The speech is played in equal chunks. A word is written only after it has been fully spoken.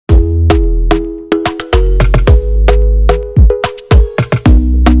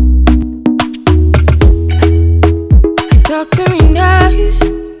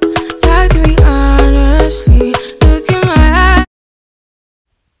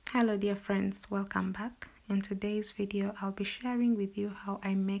Hello dear friends, welcome back. In today's video I'll be sharing with you how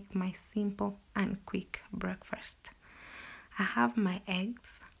I make my simple and quick breakfast. I have my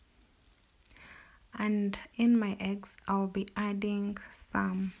eggs, and in my eggs I'll be adding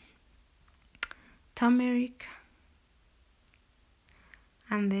some turmeric,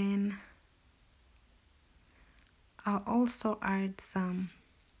 and then I'll also add some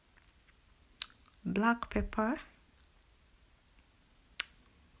black pepper,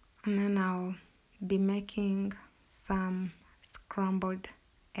 and then I'll be making some scrambled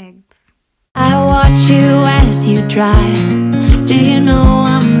eggs. I watch you as you drive. Do you know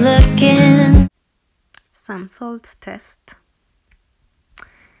I'm looking? Some salt taste,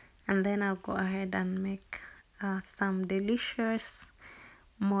 and then I'll go ahead and make some delicious,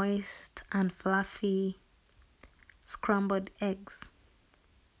 moist and fluffy scrambled eggs.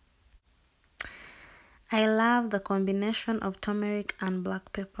 I love the combination of turmeric and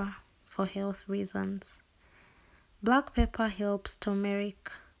black pepper for health reasons. Black pepper helps turmeric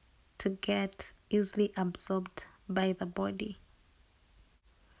to get easily absorbed by the body,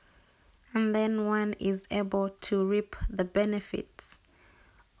 and then one is able to reap the benefits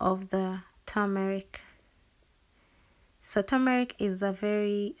of the turmeric. So turmeric is a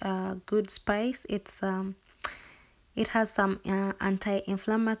very good spice. It has some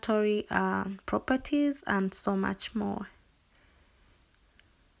anti-inflammatory properties and so much more.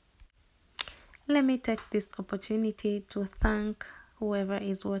 Let me take this opportunity to thank whoever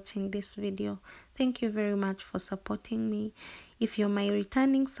is watching this video. Thank you very much for supporting me. If you're my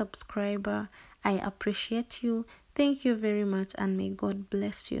returning subscriber, I appreciate you. Thank you very much, and may God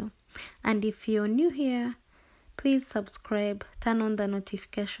bless you. And if you're new here, please subscribe, turn on the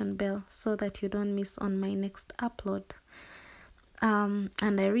notification bell so that you don't miss on my next upload. And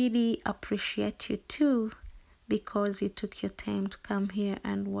I really appreciate you too, because you took your time to come here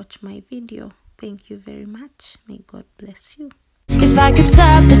and watch my video. Thank you very much. May God bless you. If I could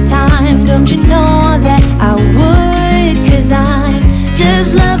stop the time, don't you know that I would? 'Cause I'm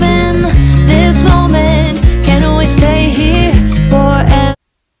just loving this moment. Can we stay here forever?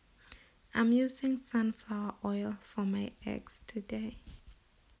 I'm using sunflower oil for my eggs today.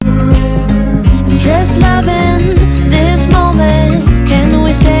 I'm just loving this moment. Can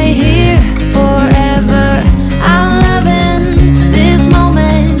we stay here forever? I'm loving this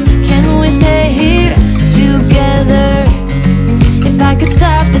moment. Can we stay here together? If I could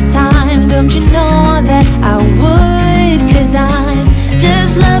stop the time, don't you know that I would? 'Cause I'm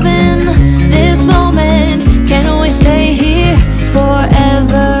just loving this moment. Can we stay here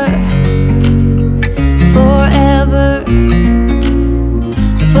forever? Forever,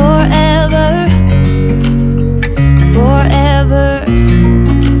 forever, forever.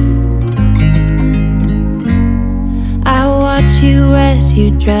 I watch you as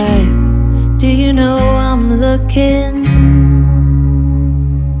you drive. Do you know I'm looking?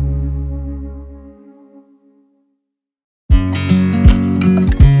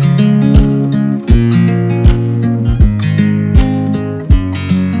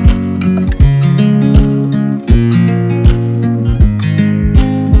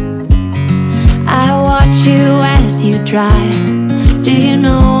 You as you drive. Do you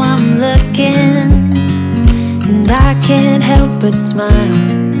know I'm looking? And I can't help but smile.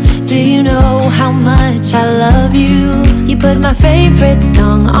 Do you know how much I love you? You put my favorite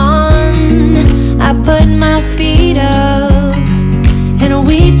song on, I put my feet up, and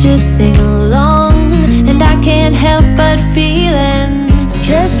we just sing along. And I can't help but feeling,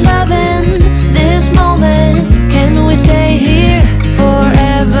 just loving this moment. Can we stay here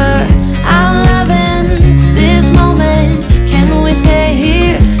forever? I'm loving this moment. Can we stay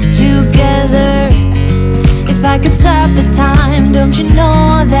here together? If I could stop the time, don't you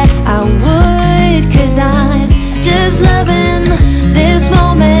know that I would? 'Cause I'm just loving this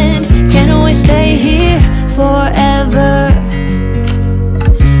moment. Can we stay here forever?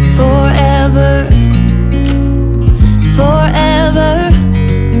 Forever, forever,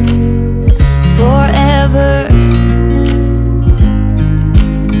 forever.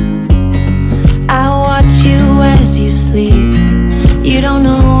 You as you sleep. You don't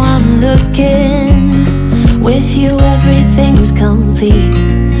know I'm looking. With you everything's complete.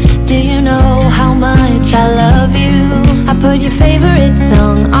 Do you know how much I love you? I put your favorite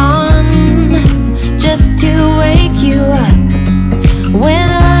song on just to wake you up. When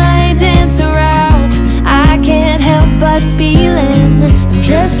I dance around, I can't help but feeling, I'm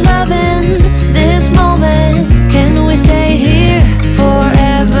just loving this moment. Can we stay here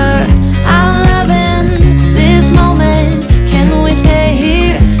forever? I'm loving this moment. Can we stay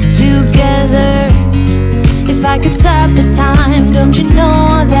here together? If I could stop the time, don't you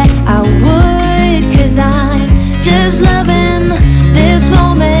know that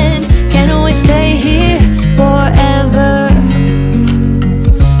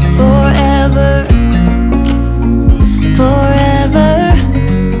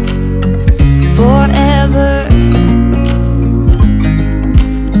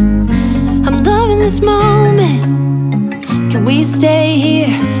stay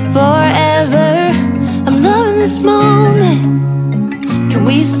here forever? I'm loving this moment. Can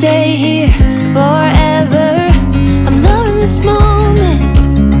we stay here forever? I'm loving this moment.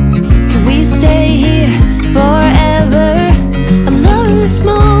 Can we stay here forever? I'm loving this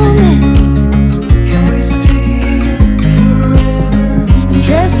moment. Can we stay here forever? I'm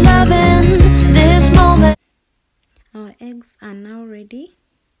just loving this moment. Our eggs are now ready.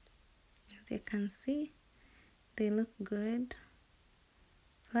 As you can see, they look good,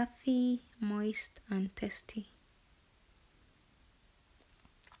 fluffy, moist, and tasty.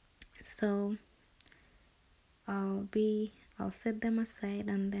 So I'll set them aside,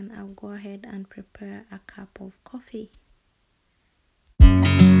 and then I'll go ahead and prepare a cup of coffee.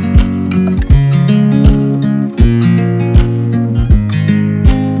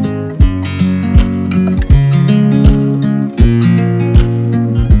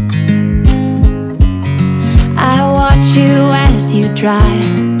 I watch you as you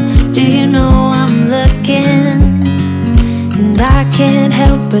drive. Do you know I'm looking? And I can't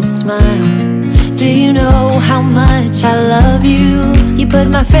help but smile. Do you know how much I love you? You put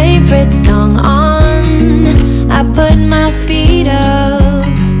my favorite song on, I put my feet up,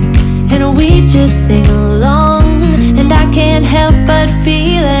 and we just sing along. And I can't help but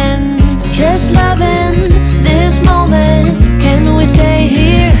feeling, just loving this moment. Can we stay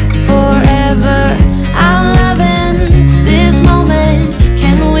here forever? I'm loving this moment.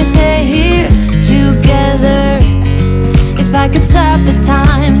 Can we stay here together? If I could stop the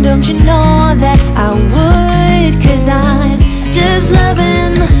time, don't you know that I would? 'Cause I'm just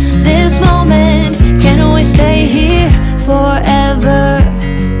loving this moment. Can we stay here forever?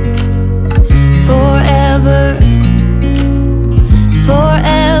 Forever.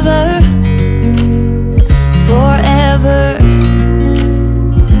 Forever. Forever.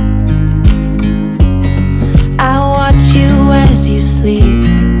 I watch you as you sleep.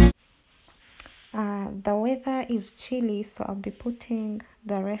 The weather is chilly, so I'll be putting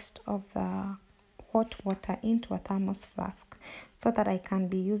the rest of the hot water into a thermos flask so that I can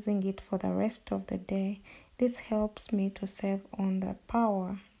be using it for the rest of the day. This helps me to save on the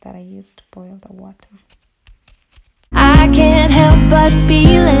power that I use to boil the water. I can't help but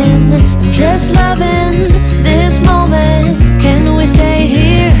feeling, I'm just loving this moment. Can we stay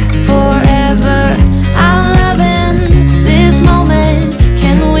here forever? I'm loving this moment.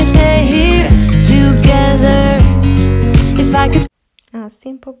 Can we stay here together? If I could. Our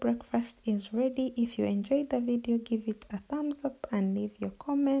simple breakfast is ready. If you enjoyed the video, give it a thumbs up and leave your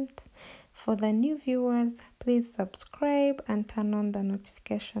comment. For the new viewers, please subscribe and turn on the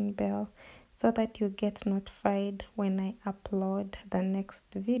notification bell so that you get notified when I upload the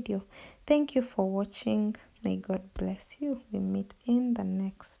next video. Thank you for watching. May God bless you. We meet in the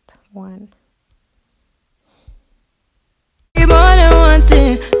next one.